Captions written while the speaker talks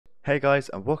Hey guys,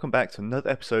 and welcome back to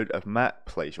another episode of Matt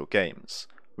Plays Your Games.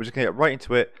 We're just going to get right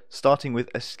into it, starting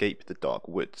with Escape the Dark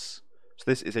Woods. So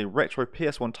this is a retro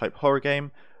PS1 type horror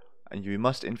game, and you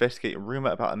must investigate a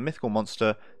rumour about a mythical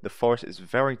monster. The forest is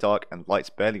very dark and lights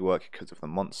barely work because of the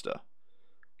monster.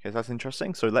 Okay, so that's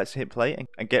interesting, so let's hit play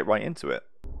and get right into it.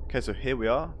 Okay, so here we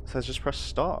are, so let's just press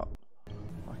start.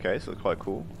 Okay, so it's quite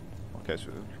cool. Okay, so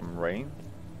from rain.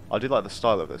 I do like the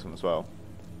style of this one as well.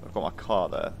 I've got my car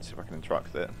there, let's see if I can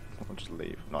interact with it. I'll just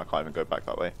leave. No, I can't even go back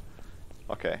that way.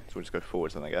 Okay, so we'll just go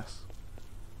forwards then, I guess.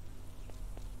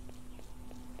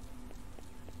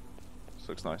 This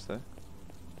looks nice though.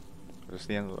 Is this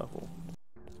the end of the level?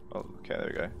 Oh, okay, there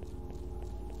we go.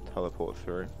 Teleport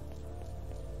through.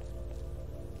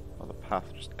 Oh, the path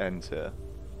just ends here.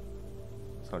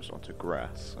 So I'm just onto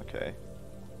grass, okay.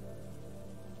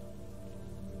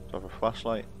 Do I have a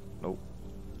flashlight? Nope.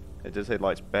 It did say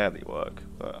lights barely work,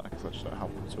 but I guess that just don't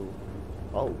help at all.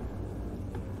 Oh.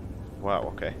 Wow,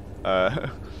 okay. I'll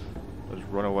just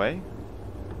run away?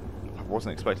 I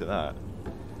wasn't expecting that.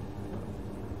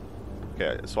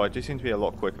 Okay, so I do seem to be a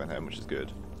lot quicker than him, which is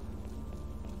good.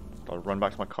 I'll run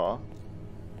back to my car.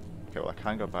 Okay, well I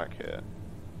can go back here.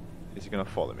 Is he gonna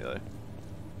follow me though?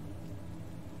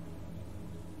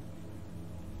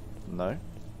 No?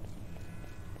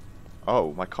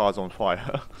 Oh, my car's on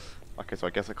fire. Okay, so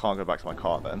I guess I can't go back to my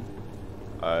car then.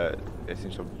 It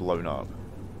seems to have blown up.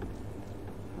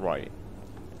 Right.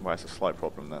 Well, that's a slight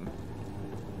problem then.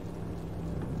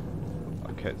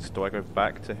 Okay, so do I go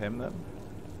back to him then?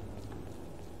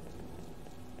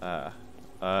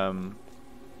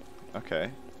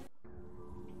 Okay.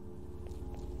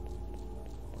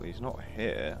 Well, he's not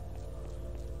here.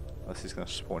 Unless he's going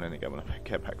to spawn in again when I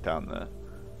get back down there.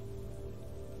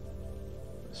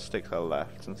 Stick to the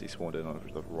left since he spawned in over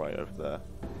the right over there.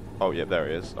 Oh, yeah, there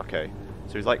he is. Okay.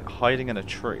 So he's like hiding in a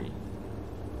tree.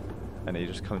 And he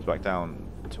just comes back down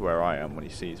to where I am when he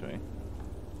sees me.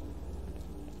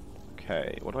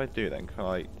 Okay, what do I do then? Can I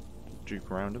like juke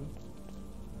around him?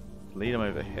 Lead him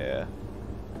over here.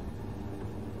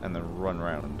 And then run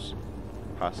round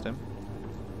past him.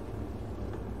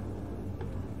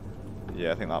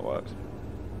 Yeah, I think that worked.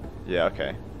 Yeah,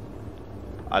 okay.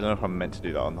 I don't know if I'm meant to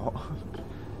do that or not.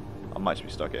 I might just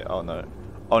be stuck here. Oh no.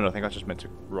 Oh no, I think I was just meant to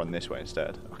run this way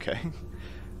instead. Okay.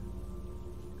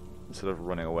 Instead of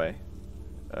running away.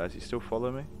 Does he still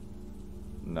follow me?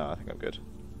 No, I think I'm good.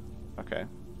 Okay.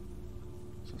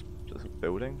 So there's a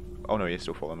building? Oh no, he's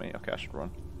still following me. Okay, I should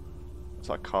run. Is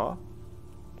that a car?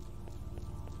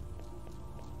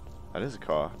 That is a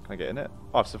car. Can I get in it?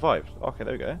 Oh, I've survived. Okay,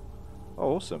 there we go.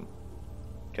 Oh, awesome.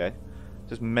 Okay.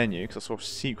 Just menu, because I saw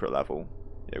secret level.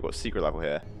 Yeah, we've got a secret level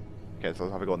here. Okay, so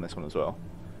I'll have a go on this one as well.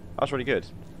 That's really good.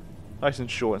 Nice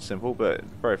and short and simple, but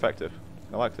very effective.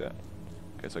 I liked it.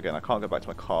 Okay, so again, I can't go back to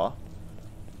my car.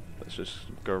 Let's just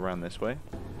go around this way.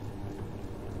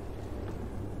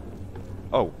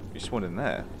 Oh, you spawned in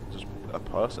there. Just a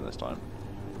person this time.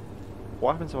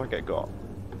 What happens if I get got?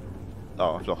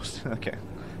 Oh, I've lost. Okay,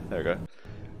 there we go.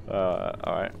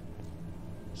 Alright.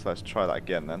 So let's try that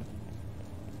again then.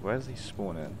 Where does he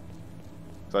spawn in?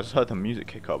 So I just heard the music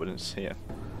kick up, but I didn't see him.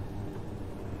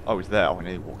 Oh, he's there. Oh, I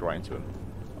nearly walked right into him.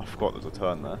 I forgot there was a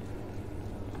turn there.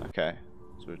 Okay,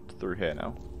 so we're through here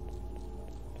now.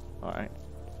 Alright.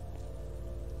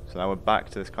 So now we're back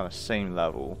to this kind of same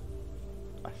level,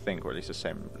 I think, or at least the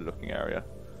same looking area.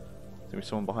 Is there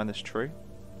someone behind this tree?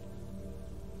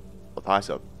 Oh, that's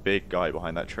a big guy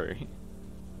behind that tree.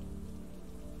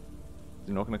 Is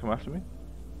he not going to come after me?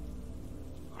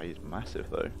 Oh, he's massive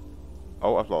though.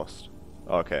 Oh, I've lost.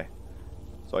 Oh, okay.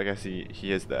 So I guess he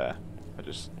is there.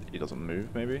 He doesn't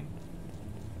move maybe?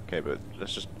 Okay, but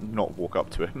let's just not walk up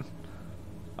to him.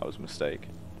 That was a mistake.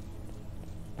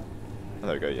 Oh,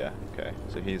 there we go, yeah. Okay,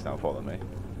 so he's now following me.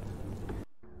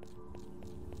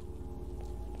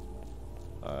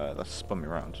 Let's spun me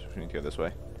around. We need to go this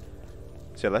way.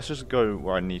 So yeah, let's just go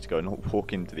where I need to go, not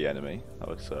walk into the enemy. That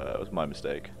was my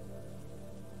mistake.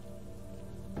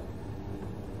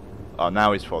 Oh,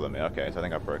 now he's following me. Okay, so I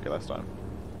think I broke it last time.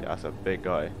 Yeah, that's a big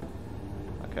guy.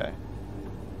 Okay.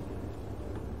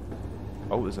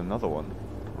 Oh, there's another one.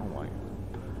 Oh my.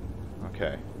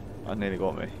 Okay. That nearly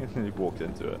got me. He walked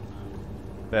into it.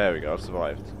 There we go, I've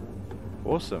survived.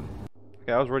 Awesome. Okay,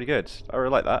 that was really good. I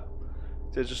really like that.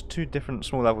 So there's just two different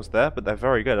small levels there, but they're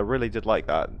very good. I really did like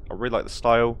that. I really like the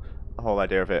style, the whole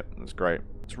idea of it. It was great.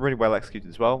 It's really well executed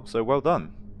as well, so well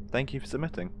done. Thank you for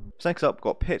submitting. So next up, we've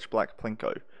got Pitch Black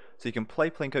Plinko. So you can play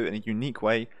Plinko in a unique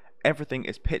way. Everything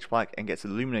is pitch black and gets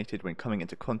illuminated when coming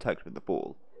into contact with the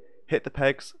ball. Hit the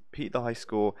pegs, beat the high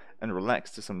score, and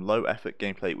relax to some low effort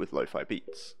gameplay with lo-fi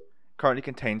beats. Currently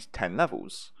contains 10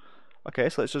 levels. Okay,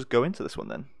 so let's just go into this one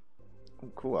then. Oh,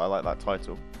 cool, I like that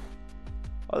title.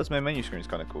 Oh, this main menu screen is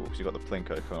kind of cool because you've got the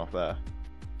Plinko coming off there.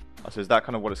 Oh, so is that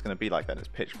kind of what it's going to be like then? It's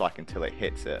pitch black until it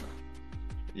hits it.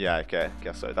 Yeah, okay,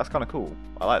 guess so. That's kind of cool.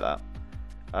 I like that.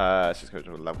 Let's just go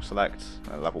to level select,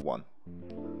 level 1.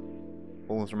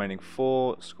 Balls remaining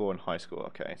 4, score and high score.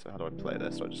 Okay, so how do I play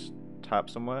this? Do I just tap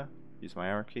somewhere? Use my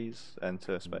arrow keys,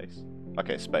 enter, space.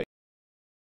 Okay, space.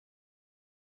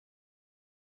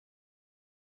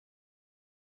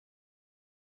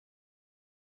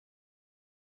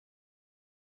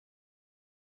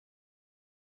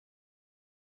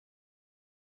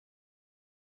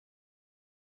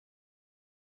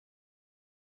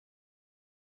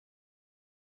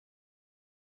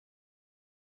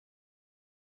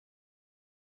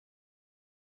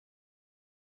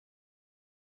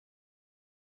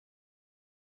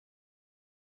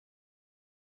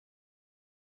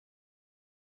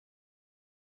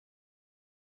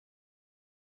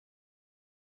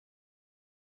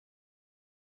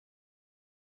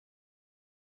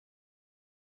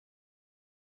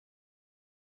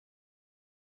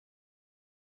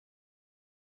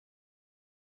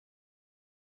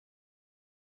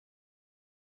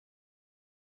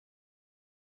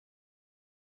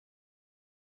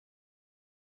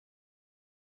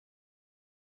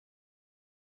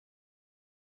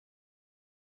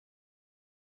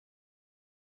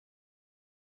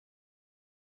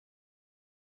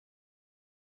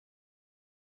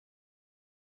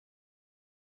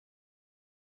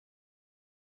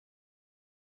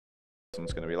 This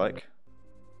one's going to be like.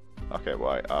 Okay,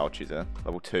 well, I'll choose a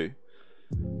level 2.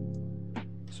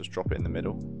 Let's just drop it in the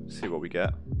middle, see what we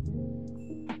get.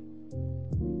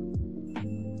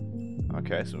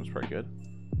 Okay, this one's pretty good.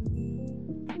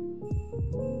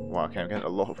 Wow, okay, I'm getting a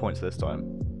lot of points this time.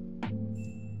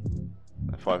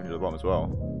 And 500 at the bottom as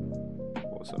well.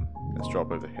 Awesome. Let's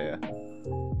drop over here. I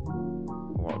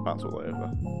want to bounce all the way over.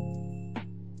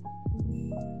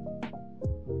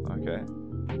 Okay.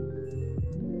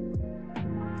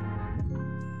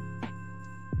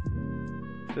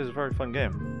 This is a very fun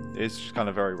game. It's just kind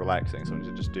of very relaxing, something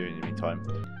to just do in the meantime.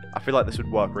 I feel like this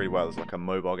would work really well as like a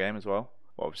mobile game as well.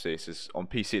 Well, obviously this is on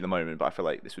PC at the moment, but I feel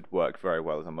like this would work very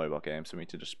well as a mobile game, so we need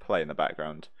to just play in the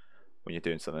background when you're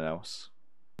doing something else.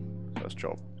 So let's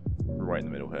drop right in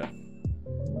the middle here.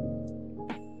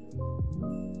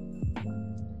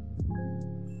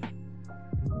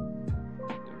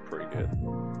 Doing pretty good.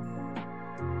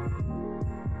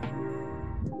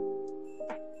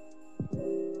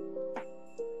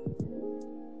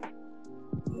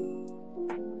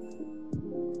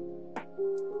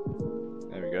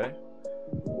 There we go.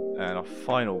 And our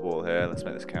final ball here, let's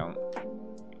make this count.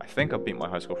 I think I beat my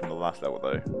high score from the last level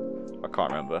though. I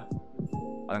can't remember.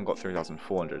 I think I got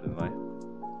 3,400, didn't I?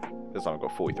 This time I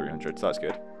got 4,300, so that's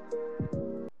good.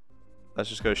 Let's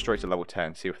just go straight to level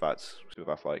 10, see what that's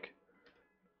like.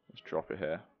 Let's drop it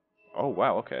here. Oh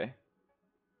wow, okay.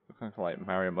 Kind of like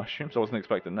Mario mushrooms. I wasn't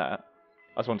expecting that.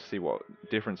 I just wanted to see what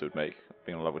difference it would make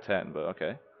being on level 10, but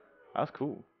okay. That's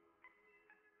cool.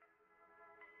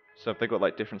 So if they got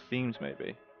like different themes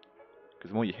maybe. Because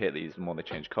the more you hit these, the more they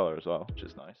change colour as well, which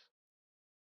is nice.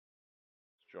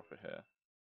 Let's drop it here.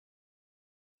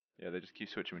 Yeah, they just keep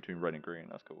switching between red and green,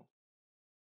 that's cool.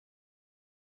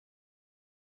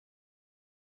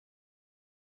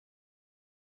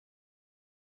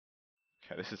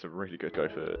 Okay, this is a really good go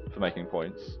for making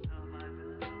points.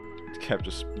 It kept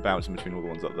just bouncing between all the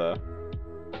ones up there.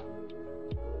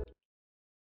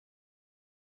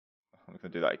 I'm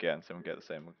gonna do that again so we can get the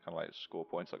same kind of like score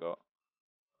points I got.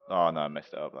 Oh no, I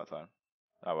messed it up that time.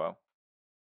 Oh well.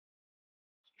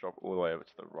 Let's drop all the way over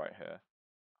to the right here.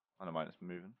 I don't mind it's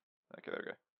moving. Okay, there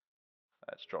we go.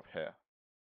 Let's drop here.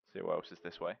 See what else is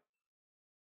this way.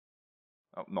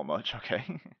 Oh, not much, okay.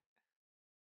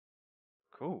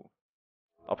 Cool.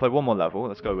 I'll play one more level.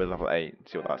 Let's go with level 8 and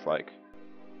see what that's like.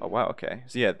 Oh wow, okay.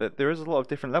 So yeah, there is a lot of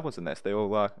different levels in this. They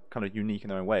all are kind of unique in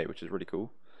their own way, which is really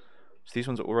cool. So these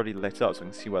ones are already lit up so I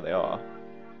can see where they are.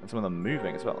 And some of them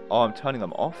moving as well. Oh, I'm turning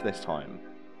them off this time.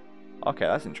 Okay,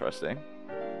 that's interesting.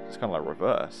 It's kind of like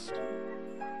reversed.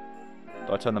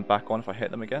 Do I turn them back on if I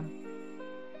hit them again?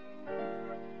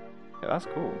 Yeah, that's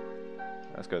cool.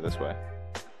 Let's go this way.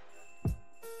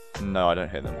 No, I don't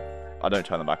hit them. I don't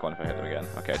turn them back on if I hit them again.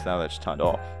 Okay, so now they're just turned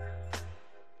off.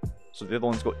 So the other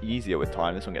one's got easier with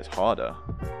time, this one gets harder.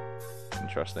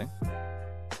 Interesting.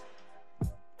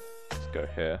 Let's go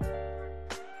here.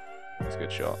 That's a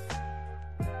good shot.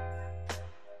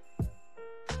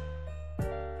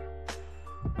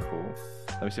 Cool.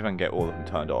 Let me see if I can get all of them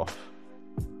turned off.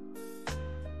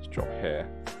 Let's drop here.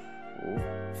 Ooh.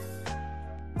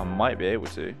 I might be able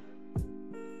to.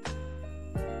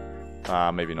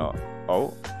 Maybe not.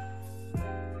 Oh.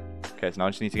 Okay, so now I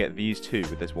just need to get these two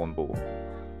with this one ball.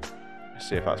 Let's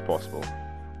see if that's possible.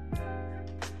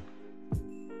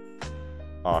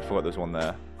 Oh, I forgot there's one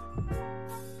there.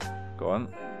 Go on.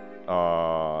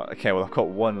 Okay, well I've got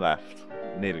one left.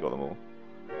 Nearly got them all.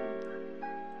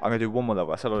 I'm going to do one more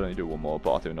level. I said I'd only do one more,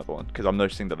 but I'll do another one. Because I'm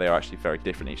noticing that they are actually very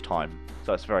different each time.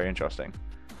 So that's very interesting.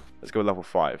 Let's go with level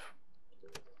 5.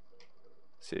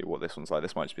 See what this one's like.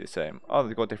 This might just be the same. Oh,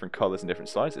 they've got different colours and different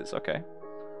sizes. Okay.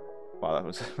 Wow, that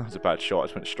was a bad shot. I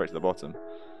just went straight to the bottom.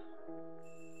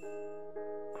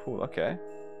 Cool, okay.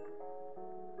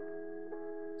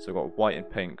 So we've got white and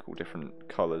pink, all different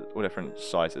colours, all different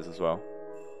sizes as well.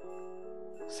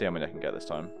 See how many I can get this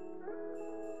time.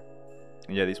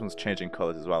 And yeah, these ones changing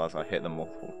colours as well as I hit them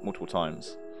multiple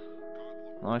times.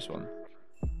 Nice one.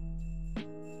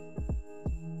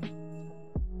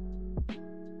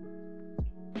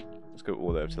 Let's go all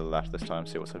the way over to the left this time,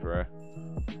 see what's over here.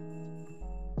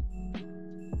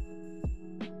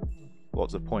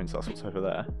 Lots of points, that's what's over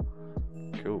there.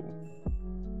 Cool.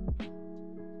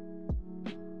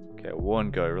 Okay,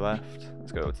 one go left.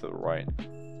 Let's go to the right.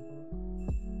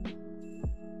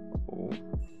 Ooh.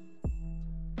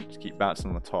 Just keep bouncing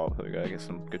on the top. There we go, get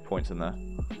some good points in there.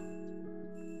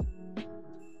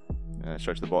 Yeah,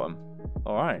 straight to the bottom.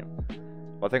 Alright.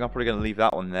 Well, I think I'm probably going to leave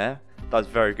that one there. That's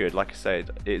very good. Like I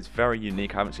said, it's very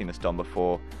unique. I haven't seen this done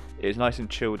before. It's nice and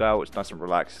chilled out. It's nice and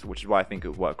relaxed, which is why I think it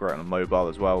would work great on mobile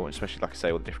as well. Especially, like I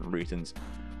say, all the different reasons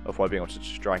of why being able to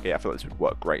just drag it. I feel like this would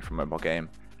work great for a mobile game.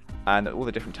 And all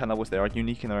the different 10 levels, they are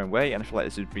unique in their own way. And I feel like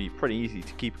this would be pretty easy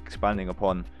to keep expanding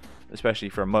upon, especially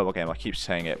for a mobile game. I keep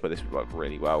saying it, but this would work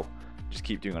really well. Just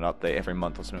keep doing an update every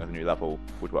month or something with a new level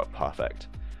would work perfect.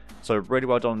 So really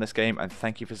well done on this game, and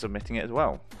thank you for submitting it as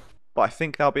well. But I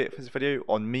think that'll be it for this video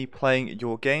on me playing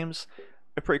your games.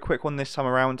 A pretty quick one this time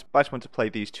around, but I just want to play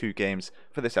these two games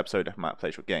for this episode of Matt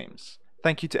Plays Your Games.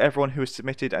 Thank you to everyone who has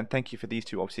submitted, and thank you for these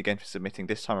two obviously again for submitting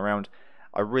this time around.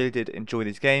 I really did enjoy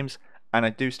these games, and I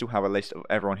do still have a list of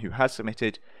everyone who has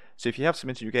submitted. So if you have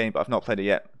submitted your game but have not played it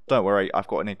yet, don't worry, I've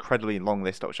got an incredibly long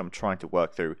list which I'm trying to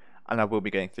work through, and I will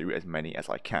be going through as many as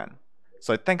I can.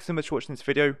 So thanks so much for watching this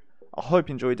video. I hope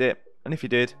you enjoyed it, and if you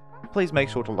did, please make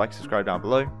sure to like and subscribe down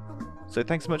below. So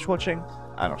thanks so much for watching,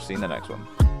 and I'll see you in the next one.